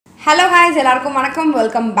Hello guys, எல்லாருக்கும் வணக்கம்.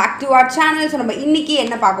 Welcome back to our channel. So நம்ம இன்னைக்கு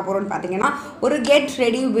என்ன பார்க்க போறோம்னு பாத்தீங்கன்னா ஒரு get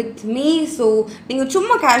ready with me. So நீங்க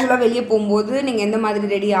சும்மா casual வெளிய போயும்போது நீங்க எந்த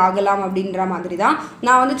மாதிரி ரெடி ஆகலாம் அப்படிங்கற மாதிரி தான்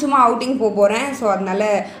நான் வந்து சும்மா outing போறேன். So அதனால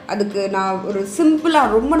அதுக்கு நான் ஒரு சிம்பிளா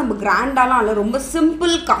ரொம்ப நம்ம கிராண்டாலாம் இல்ல ரொம்ப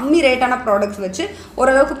சிம்பிள் கம்மி ரேட்டான ப்ராடக்ட்ஸ் வச்சு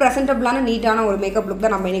ஓரளவுக்கு பிரசன்டபிளான நீட்டான ஒரு மேக்கப் லுக்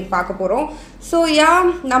தான் நம்ம இன்னைக்கு பார்க்க போறோம். So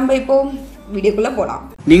நம்ம இப்போ வீடியோக்குள்ள போலாம்.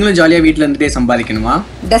 நீங்களும் ஜாலியா வீட்ல இருந்துட்டே சம்பாதிக்கணுமா?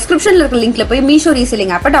 டிஸ்கிரிப்ஷன்ல இருக்க லிங்க்ல போய் meesho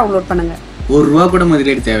ரீசெல்லிங் ஆப்பை டவுன்லோட் பண்ணுங்க. ₹1 கூட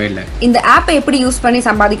முதலீடு தேவையில்லை. இந்த ஆப்பை எப்படி யூஸ் பண்ணி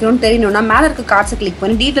சம்பாதிக்கணும்னு தெரியணும்னா மேல இருக்க கார்ட்ஸை கிளிக்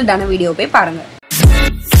பண்ணி டீடைல்டான வீடியோ போய் பாருங்க.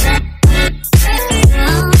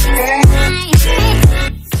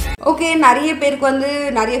 ஓகே, நிறைய பேருக்கு வந்து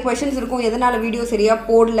நிறைய क्वेश्चंस இருக்கும். எதனால வீடியோ சரியா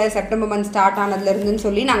போடல செப்டம்பர் மந்த் ஸ்டார்ட் ஆனதுல இருந்துன்னு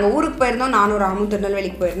சொல்லி நாங்கள் ஊருக்கு போயிருந்தோம். நானும் ராமும்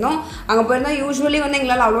திருநெல்வேலிக்கு போயிருந்தோம். அங்கே போயிருந்தோம். யூஸ்வலி வந்து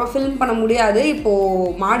எங்களால் அவ்வளோவா ஃபில்ம் பண்ண முடியாது.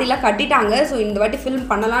 இப்போது மாடிலாம் கட்டிட்டாங்க. ஸோ இந்த வாட்டி ஃபில்ம்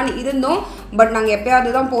பண்ணலான்னு இருந்தோம். பட் நாங்கள்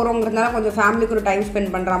எப்போயாவது தான் போகிறோங்கிறதுனால கொஞ்சம் ஃபேமிலிக்கு ஒரு டைம்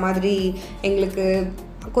ஸ்பெண்ட் பண்ணுற மாதிரி எங்களுக்கு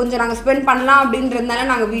கொஞ்சம் நாங்கள் ஸ்பெண்ட் பண்ணலாம் அப்படின்றதுனால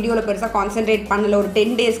நாங்கள் வீடியோவில் பெருசாக கான்சென்ட்ரேட் பண்ணல ஒரு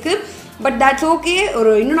 10 டேஸ்க்கு. But that's okay.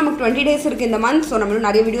 இன்னும் நமக்கு 20 டேஸ் இருக்குது இந்த மந்த். ஸோ நம்மளும்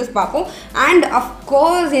நிறைய வீடியோஸ் பார்ப்போம். And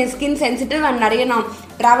of course N skin sensitive and நிறைய நான்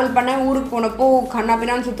ட்ராவல் பண்ணேன். ஊருக்கு போனப்போ கண்ணா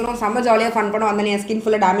பின்னான்னு சுற்றுறோம். செம்ம ஜாலியாக ஃபன் பண்ண வந்தேன். என் ஸ்கின்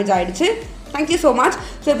ஃபுல்லாக டேமேஜ் ஆகிடுச்சு. Thank you so much.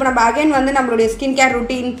 ஸோ இப்போ நம்ம அகைன் வந்து நம்மளுடைய ஸ்கின் கேர்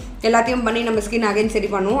ரொட்டீன் எல்லாத்தையும் பண்ணி நம்ம ஸ்கின் அகைன் சரி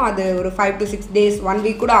பண்ணுவோம். அது ஒரு 5 to 6 days 1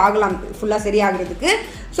 week கூட ஆகலாம் ஃபுல்லாக சரி ஆகிறதுக்கு.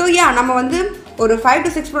 ஸோ நம்ம வந்து ஒரு 5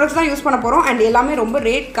 to 6 ப்ராடக்ட்ஸ் தான் யூஸ் பண்ண போகிறோம். அண்ட் எல்லாமே ரொம்ப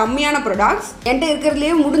ரேட் கம்மியான ப்ராடக்ட்ஸ். என்கிட்ட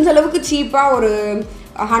இருக்கிறதுலேயே முடிஞ்ச அளவுக்கு சீப்பாக ஒரு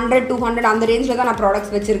 100-200 அந்த ரேஞ்சில் தான் நான்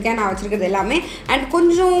ப்ராடக்ட்ஸ் வச்சுருக்கேன். நான் வச்சுருக்கிறது எல்லாமே அண்ட்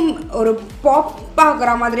கொஞ்சம் ஒரு பாப்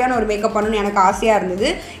ஆகிற மாதிரியான ஒரு மேக்கப் பண்ணணும்னு எனக்கு ஆசையாக இருந்தது.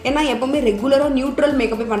 ஏன்னா எப்போவுமே ரெகுலராக நியூட்ரல்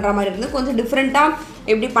மேக்கப்பே பண்ணுற மாதிரி இருந்தது. கொஞ்சம் டிஃப்ரெண்ட்டாக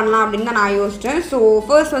எப்படி பண்ணலாம் அப்படின்னு தான் நான் யோசித்தேன். ஸோ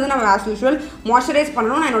ஃபர்ஸ்ட் வந்து நம்ம ஆஸ் யூஷுவல் மாய்ஸ்சரைஸ்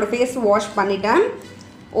பண்ணணும். நான் என்னோடய ஃபேஸ் வாஷ் பண்ணிட்டேன்.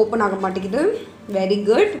 ஓப்பன் ஆக மாட்டேங்குது. Very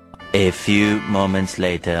good. A few moments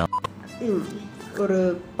later. ஒரு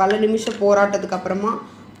பல நிமிஷம் போராட்டத்துக்கு அப்புறமா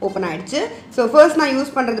ஓப்பன் ஆகிடுச்சு. ஸோ ஃபர்ஸ்ட் நான்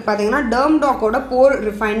யூஸ் பண்ணுறது பார்த்தீங்கன்னா டர்ம்டாக்கோட போர்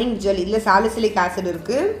ரிஃபைனிங் ஜெல். இதில் சாலிசிலிக் ஆசிட்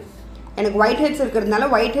இருக்குது. எனக்கு ஒயிட் ஹெட்ஸ் இருக்கிறதுனால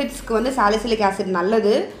ஒயிட் ஹெட்ஸ்க்கு வந்து சாலிசிலிக் ஆசிட்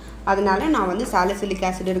நல்லது. அதனால நான் வந்து சாலிசிலிக்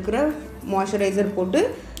ஆசிட் இருக்கிற மாய்ஸ்சரைசர் போட்டு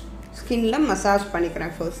ஸ்கின்ல மசாஜ்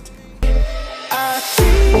பண்ணிக்கிறேன் ஃபர்ஸ்ட்.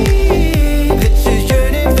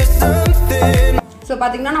 ஸோ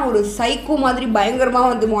பார்த்தீங்கன்னா நான் ஒரு சைக்கோ மாதிரி பயங்கரமாக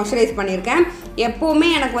வந்து மாய்ஸ்சரைஸ் பண்ணியிருக்கேன். எப்போவுமே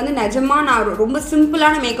எனக்கு வந்து நிஜமாக நான் ரொம்ப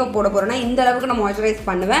சிம்பிளான மேக்கப் போட போகிறேன்னா இந்த அளவுக்கு நான் மாய்ஸ்சரைஸ்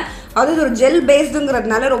பண்ணுவேன். அதாவது ஒரு ஜெல்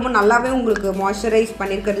பேஸ்டுங்கிறதுனால ரொம்ப நல்லாவே உங்களுக்கு மாய்ஸ்சரைஸ்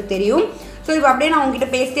பண்ணியிருக்கிறது தெரியும். ஸோ இப்போ அப்படியே நான் உங்ககிட்ட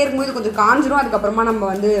பேசிட்டே இருக்கும்போது கொஞ்சம் காஞ்சிரும். அதுக்கப்புறமா நம்ம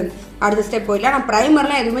வந்து அடுத்த ஸ்டெப் போயிடலாம். நான்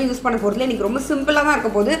ப்ரைமர்லாம் எதுவுமே யூஸ் பண்ண போகிறதுல எனக்கு ரொம்ப சிம்பிளாக தான்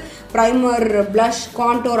இருக்க போகுது. ப்ரைமர், ப்ளஷ்,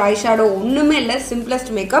 கான்டோர், ஐஷேடோ ஒன்றுமே இல்லை.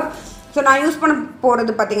 Simplest makeup. ஸோ நான் யூஸ் பண்ண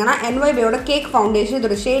போகிறது பார்த்தீங்கன்னா NYBயோட கேக் ஃபவுண்டேஷன்.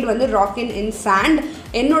 இதோட ஷேட் வந்து ராக்கின் இன் சாண்ட்.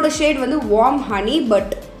 என்னோட ஷேட் வந்து வார்ம் ஹனி.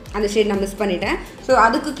 பட் அந்த ஷேட் நான் மிஸ் பண்ணிட்டேன். ஸோ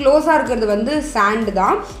அதுக்கு க்ளோஸாக இருக்கிறது வந்து சாண்ட்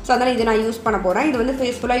தான். ஸோ அதனால் இதை நான் யூஸ் பண்ண போகிறேன். இது வந்து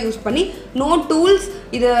ஃபேஸ் ஃபுல்லாக யூஸ் பண்ணி நோ டூல்ஸ்.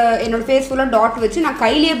 இது என்னோடய ஃபேஸ் ஃபுல்லாக டாட் வச்சு நான்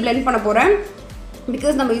கையிலேயே பிளெண்ட் பண்ண போகிறேன்.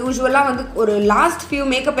 பிகாஸ் நம்ம யூஸ்வலாக வந்து ஒரு லாஸ்ட் ஃபியூ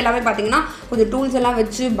மேக்கப் எல்லாமே பார்த்தீங்கன்னா கொஞ்சம் டூல்ஸ் எல்லாம்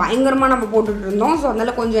வச்சு பயங்கரமாக நம்ம போட்டுட்டு இருந்தோம். ஸோ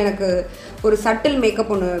அதனால் கொஞ்சம் எனக்கு ஒரு சட்டில்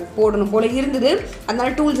மேக்கப் ஒன்று போடணும் போல் இருந்தது.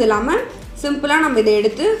 அதனால் டூல்ஸ் இல்லாமல் சிம்பிளாக நம்ம இதை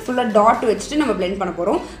எடுத்து ஃபுல்லாக டாட் வச்சுட்டு நம்ம பிளெண்ட் பண்ண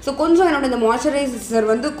போகிறோம். ஸோ கொஞ்சம் என்னோட இந்த மாய்ஸ்சரைசர்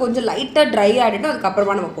வந்து கொஞ்சம் லைட்டாக ட்ரை ஆகிட்டு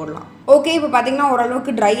அதுக்கப்புறமா நம்ம போடலாம். ஓகே, இப்போ பார்த்தீங்கன்னா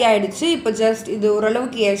ஓரளவுக்கு ட்ரை ஆகிடுச்சு. இப்போ ஜஸ்ட் இது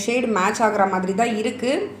ஓரளவுக்கு என் ஷேட் மேட்ச் ஆகிற மாதிரி தான்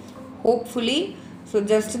இருக்குது ஹோப்ஃபுல்லி. ஸோ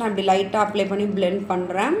ஜஸ்ட் நான் இப்படி லைட்டாக அப்ளை பண்ணி பிளெண்ட்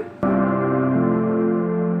பண்ணுறேன்.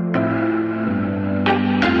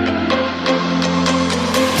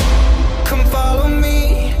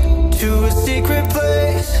 Secret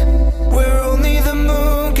place where only the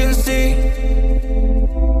moon can see.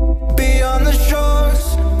 Beyond the shores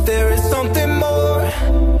there is something more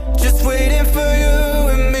just waiting for you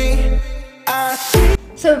and me.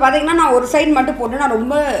 So பார்த்தீங்கன்னா நான் ஒரு சைட் மட்டும் போட்டு நான்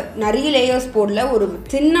ரொம்ப நிறைய லேயர்ஸ் போடல. ஒரு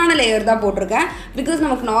தின்னான லேயர் தான் போட்டிருக்கேன். பிகாஸ்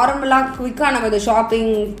நமக்கு நார்மலாக குயிக்காக நம்ம இந்த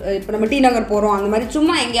ஷாப்பிங் இப்போ நம்ம டி நகர் போகிறோம் அந்த மாதிரி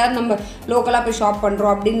சும்மா எங்கேயாவது நம்ம லோக்கலாக போய் ஷாப்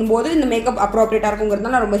பண்ணுறோம் அப்படின்னும் போது இந்த மேக்கப் அப்ரோப்ரியேட்டாக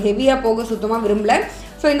இருக்குங்கிறதுனால நான் ரொம்ப ஹெவியாக போக சுத்தமாக விரும்பல.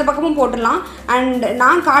 ஸோ இந்த பக்கமும் போட்டுடலாம். அண்ட்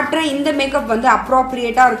நான் காட்டுறேன் இந்த மேக்கப் வந்து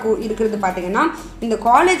அப்ரோப்ரியேட்டாக இருக்கிறது பார்த்தீங்கன்னா இந்த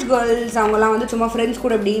காலேஜ் கேர்ள்ஸ் அவங்கலாம் வந்து சும்மா ஃப்ரெண்ட்ஸ்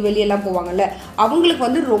கூட இப்படி வெளியெல்லாம் போவாங்கல்ல, அவங்களுக்கு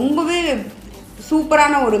வந்து ரொம்பவே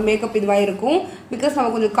சூப்பரான ஒரு மேக்கப் இதுவாக இருக்கும். பிகாஸ்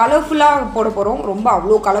நம்ம கொஞ்சம் கலர்ஃபுல்லாக போட போகிறோம். ரொம்ப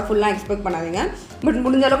அவ்வளோ கலர்ஃபுல்லாக எக்ஸ்பெக்ட் பண்ணாதீங்க. பட்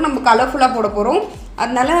முடிஞ்ச அளவுக்கு நம்ம கலர்ஃபுல்லாக போட போகிறோம்.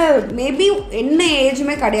 அதனால மேபி என்ன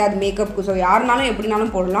ஏஜுமே கிடையாது மேக்கப்புக்கு. ஸோ யாருனாலும்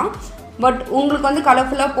எப்படினாலும் போடலாம். பட் உங்களுக்கு வந்து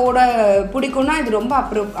கலர்ஃபுல்லாக போட பிடிக்கும்னா இது ரொம்ப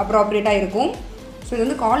அப்ரோப்ரியேட்டாக இருக்கும். ஸோ இது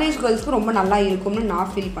வந்து காலேஜ் கேர்ள்ஸ்க்கு ரொம்ப நல்லா இருக்கும்னு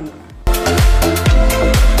நான் ஃபீல் பண்ணுறேன்.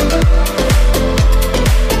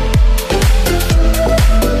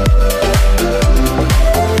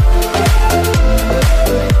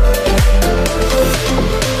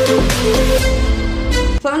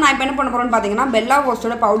 ஸோ நான் இப்போ என்ன பண்ண போகிறேன்னு பார்த்தீங்கன்னா பெல்லா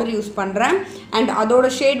வோஸ்டோட பவுடர் யூஸ் பண்ணுறேன். அண்ட் அதோட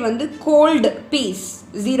ஷேட் வந்து கோல்டு பீஸ்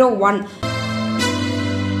 01.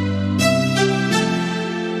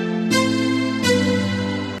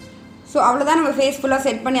 ஸோ அவ்வளோதான் நம்ம ஃபேஸ் ஃபுல்லாக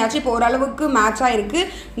செட் பண்ணியாச்சு. இப்போ ஓரளவுக்கு மேட்சாக இருக்குது.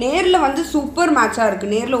 நேரில் வந்து சூப்பர் மேட்சாக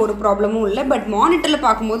இருக்குது. நேரில் ஒரு ப்ராப்ளமும் இல்லை. பட் மானிட்டரில்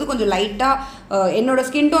பார்க்கும்போது கொஞ்சம் லைட்டாக என்னோடய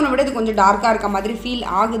ஸ்கின் டோனை விட இது கொஞ்சம் டார்க்காக இருக்க மாதிரி ஃபீல்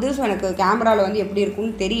ஆகுது. ஸோ எனக்கு கேமராவில் வந்து எப்படி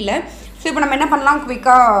இருக்குன்னு தெரியல. ஸோ இப்போ நம்ம என்ன பண்ணலாம்,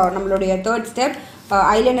 குவிக்காக நம்மளுடைய தேர்ட் ஸ்டெப்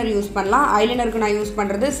ஐலைனர் யூஸ் பண்ணலாம். ஐலைனருக்கு நான் யூஸ்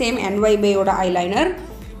பண்ணுறது சேம் NYBயோட ஐலைனர்.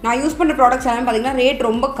 நான் யூஸ் பண்ணுற ப்ராடக்ட்ஸ் எல்லாமே பார்த்தீங்கன்னா ரேட்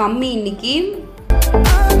ரொம்ப கம்மி இன்றைக்கி.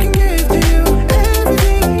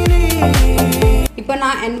 இப்போ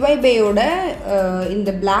நான் NYBயோட இந்த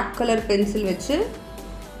பிளாக் கலர் பென்சில் வச்சு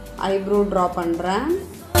ஐப்ரோ ட்ரா பண்ணுறேன்.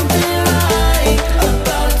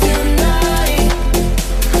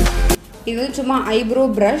 இது வந்து சும்மா ஐப்ரோ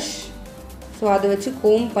ப்ரஷ். ஸோ அதை வச்சு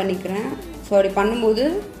கோம் பண்ணிக்கிறேன். ஸோ அப்படி பண்ணும்போது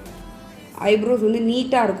ஐப்ரோஸ் வந்து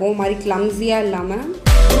நீட்டாக இருக்கும், மாதிரி கிளம்ஸியாக இல்லாமல்.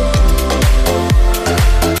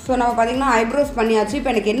 ஸோ நம்ம பார்த்திங்கன்னா ஐப்ரோஸ் பண்ணியாச்சு.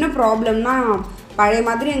 இப்போ எனக்கு என்ன ப்ராப்ளம்னா பழைய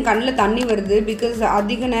மாதிரி என் கண்ணில் தண்ணி வருது. பிகாஸ்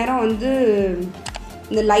அதிக நேரம் வந்து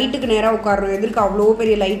இந்த லைட்டுக்கு நேராக உட்காரோம். எதிர்க்கு அவ்வளோ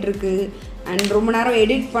பெரிய லைட் இருக்குது. அண்ட் ரொம்ப நேரம்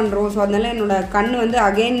எடிட் பண்ணுறோம். ஸோ அதனால என்னோடய கண் வந்து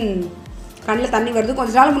அகெயின் கண்ணில் தண்ணி வருது.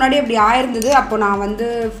 கொஞ்ச நாள் முன்னாடி அப்படி ஆயிருந்தது. அப்போ நான் வந்து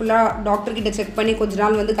ஃபுல்லாக டாக்டர்கிட்ட செக் பண்ணி கொஞ்ச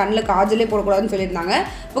நாள் வந்து கண்ணில் காஜலே போடக்கூடாதுன்னு சொல்லியிருந்தாங்க.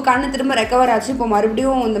 இப்போ கண் திரும்ப ரெக்கவர் ஆச்சு. இப்போ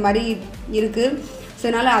மறுபடியும் இந்த மாதிரி இருக்குது. ஸோ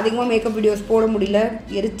என்னால் அதிகமாக மேக்கப் வீடியோஸ் போட முடியல,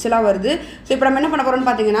 எரிச்சலாக வருது. ஸோ இப்போ நம்ம என்ன பண்ண போகிறோம்னு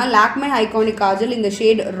பார்த்தீங்கன்னா லாக்மே ஐகானிக் காஜல் இந்த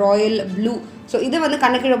ஷேட் ராயல் ப்ளூ. ஸோ இதை வந்து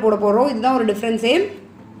கண்ணுக்கீழே போட போகிறோம். இதுதான் ஒரு டிஃப்ரென்ஸே.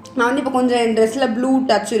 நான் வந்து இப்போ கொஞ்சம் என் ட்ரெஸ்ஸில் ப்ளூ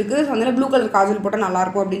டச் இருக்குது. ஸோ அதனால் ப்ளூ கலர் காஜல் போட்டால்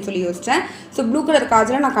நல்லாயிருக்கும் அப்படின்னு சொல்லி யோசித்தேன். ஸோ ப்ளூ கலர்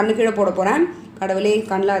காஜலை நான் கண்ணு கீழே போட போகிறேன். கடவுளே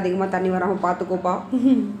கண்ணில் அதிகமாக தண்ணி வராமல் பார்த்துக்கோப்பா.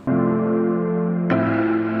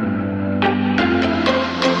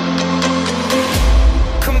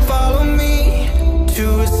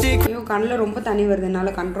 ஐயோ கண்ணில் ரொம்ப தண்ணி வருது,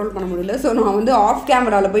 என்னால் கண்ட்ரோல் பண்ண முடியல. ஸோ நான் வந்து ஆஃப்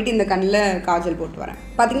கேமராவில் போயிட்டு இந்த கண்ணில் காஜல் போட்டு வரேன்.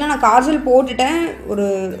 பார்த்திங்கன்னா நான் காஜல் போட்டுட்டேன். ஒரு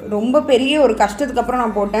ரொம்ப பெரிய ஒரு கஷ்டத்துக்கு அப்புறம்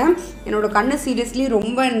நான் போட்டேன். என்னோடய கண்ணு சீரியஸ்லி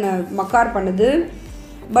ரொம்ப என்னை மக்கார் பண்ணுது.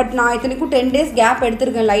 பட் நான் இத்தனைக்கும் 10 days கேப்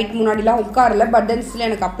எடுத்திருக்கேன். லைட் முன்னாடிலாம் உட்காரல. பட் தென் ஸ்டில்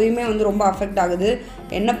எனக்கு அப்பயுமே வந்து ரொம்ப அஃபெக்ட் ஆகுது.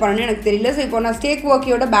 என்ன பண்ணணும்னு எனக்கு தெரியல. ஸோ இப்போ நான் stack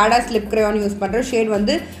ஒர்க்கியோட badass lip crayon use பண்ணுறேன். ஷேட்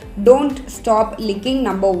வந்து don't stop licking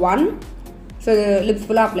number 1. So lips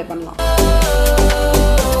ஃபுல்லாக அப்ளை பண்ணலாம்.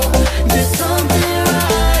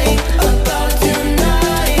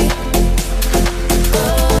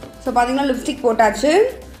 ஸோ பார்த்தீங்கன்னா லிப்ஸ்டிக் போட்டாச்சு.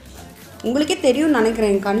 உங்களுக்கே தெரியும்னு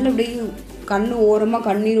நினைக்கிறேன். என் கண் அப்படியே கண் ஓரமாக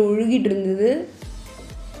கண்ணீர் ஒழுகிட்டு இருந்தது.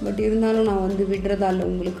 பட் இருந்தாலும் நான் வந்து விடுறதால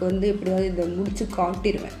உங்களுக்கு வந்து எப்படியாவது இதை முடிச்சு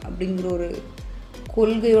காட்டிடுவேன் அப்படிங்கிற ஒரு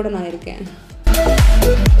கொள்கையோடு நான் இருக்கேன்.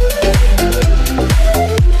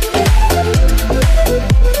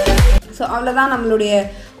 ஸோ அவ்வளோதான், நம்மளுடைய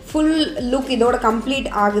ஃபுல் லுக் இதோட கம்ப்ளீட்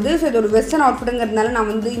ஆகுது. ஸோ இது ஒரு வெஸ்டர்ன் அவுட்ஃபிட்டுங்கிறதுனால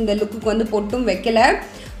நான் வந்து இந்த லுக்குக்கு வந்து பொட்டும் வைக்கல.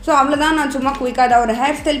 ஸோ அவ்வளோதான், நான் சும்மா குயிக்காக தான் ஒரு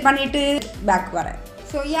ஹேர் ஸ்டைல் பண்ணிவிட்டு பேக் வரேன்.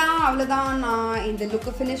 ஸோ அவ்வளோதான், நான் இந்த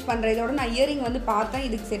லுக்கு ஃபினிஷ் பண்ணுறேன். இதோட நான் இயரிங் வந்து பார்த்தேன்.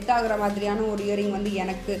 இதுக்கு செட் ஆகிற மாதிரியான ஒரு இயரிங் வந்து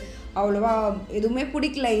எனக்கு அவ்வளோவா எதுவுமே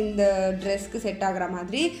பிடிக்கல, இந்த ட்ரெஸ்க்கு செட் ஆகிற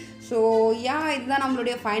மாதிரி. ஸோ இதுதான்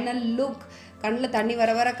நம்மளுடைய ஃபைனல் லுக். கண்ணில் தண்ணி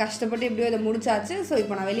வர வர கஷ்டப்பட்டு எப்படியோ இதை முடிச்சாச்சு. ஸோ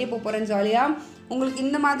இப்போ நான் வெளியே போகிறேன் ஜாலியாக. உங்களுக்கு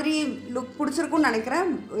இந்த மாதிரி லுக் பிடிச்சிருக்குன்னு நினைக்கிறேன்.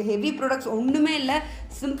 ஹெவி ப்ராடக்ட்ஸ் ஒன்றுமே இல்லை,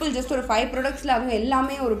 சிம்பிள் ஜஸ்ட் ஒரு 5 ப்ராடக்ட்ஸில் அவங்க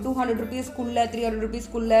எல்லாமே ஒரு 200 rupeesக்குள்ளே 300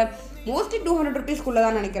 rupeesக்குள்ளே மோஸ்ட்லி 200 rupeesக்குள்ளே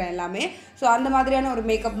தான் நினைக்கிறேன் எல்லாமே. ஸோ அந்த மாதிரியான ஒரு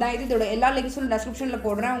மேக்கப் தான் இது. இதோட எல்லா லிங்க்ஸும் டெஸ்கிரிப்ஷனில்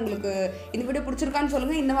போடுறேன். உங்களுக்கு இந்த வீடியோ பிடிச்சிருக்கான்னு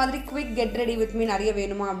சொல்லுங்கள். இந்த மாதிரி quick get ready with me நிறைய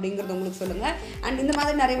வேணுமா அப்படிங்கிறது உங்களுக்கு சொல்லுங்கள். அண்ட் இந்த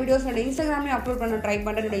மாதிரி நிறைய வீடியோஸ் என்னோட இன்ஸ்டாகிராமே அப்லோட் பண்ண ட்ரை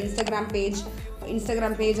பண்ணுறேன். என்னோட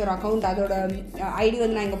இன்ஸ்டாகிராம் பேஜ் ஒரு அக்கௌண்ட், அதோட ஐடி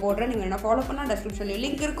வந்து நான் இங்கே போடுறேன். நீங்கள் என்ன ஃபாலோ பண்ணால் டெஸ்கிரிப்ஷன்லேயும்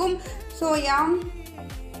லிங்க் இருக்கும். ஸோ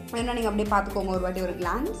வேணா நீங்கள் அப்படியே பார்த்துக்கோங்க ஒரு வாட்டி ஒரு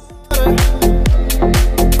கிளான்ஸ்.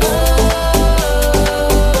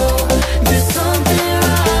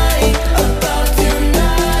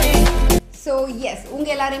 ஸோ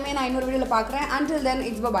உங்கள் எல்லாரையுமே நான் இன்னொரு வீடியோவில் பார்க்குறேன். Until then,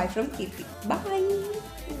 it's bye from Kirti. Bye.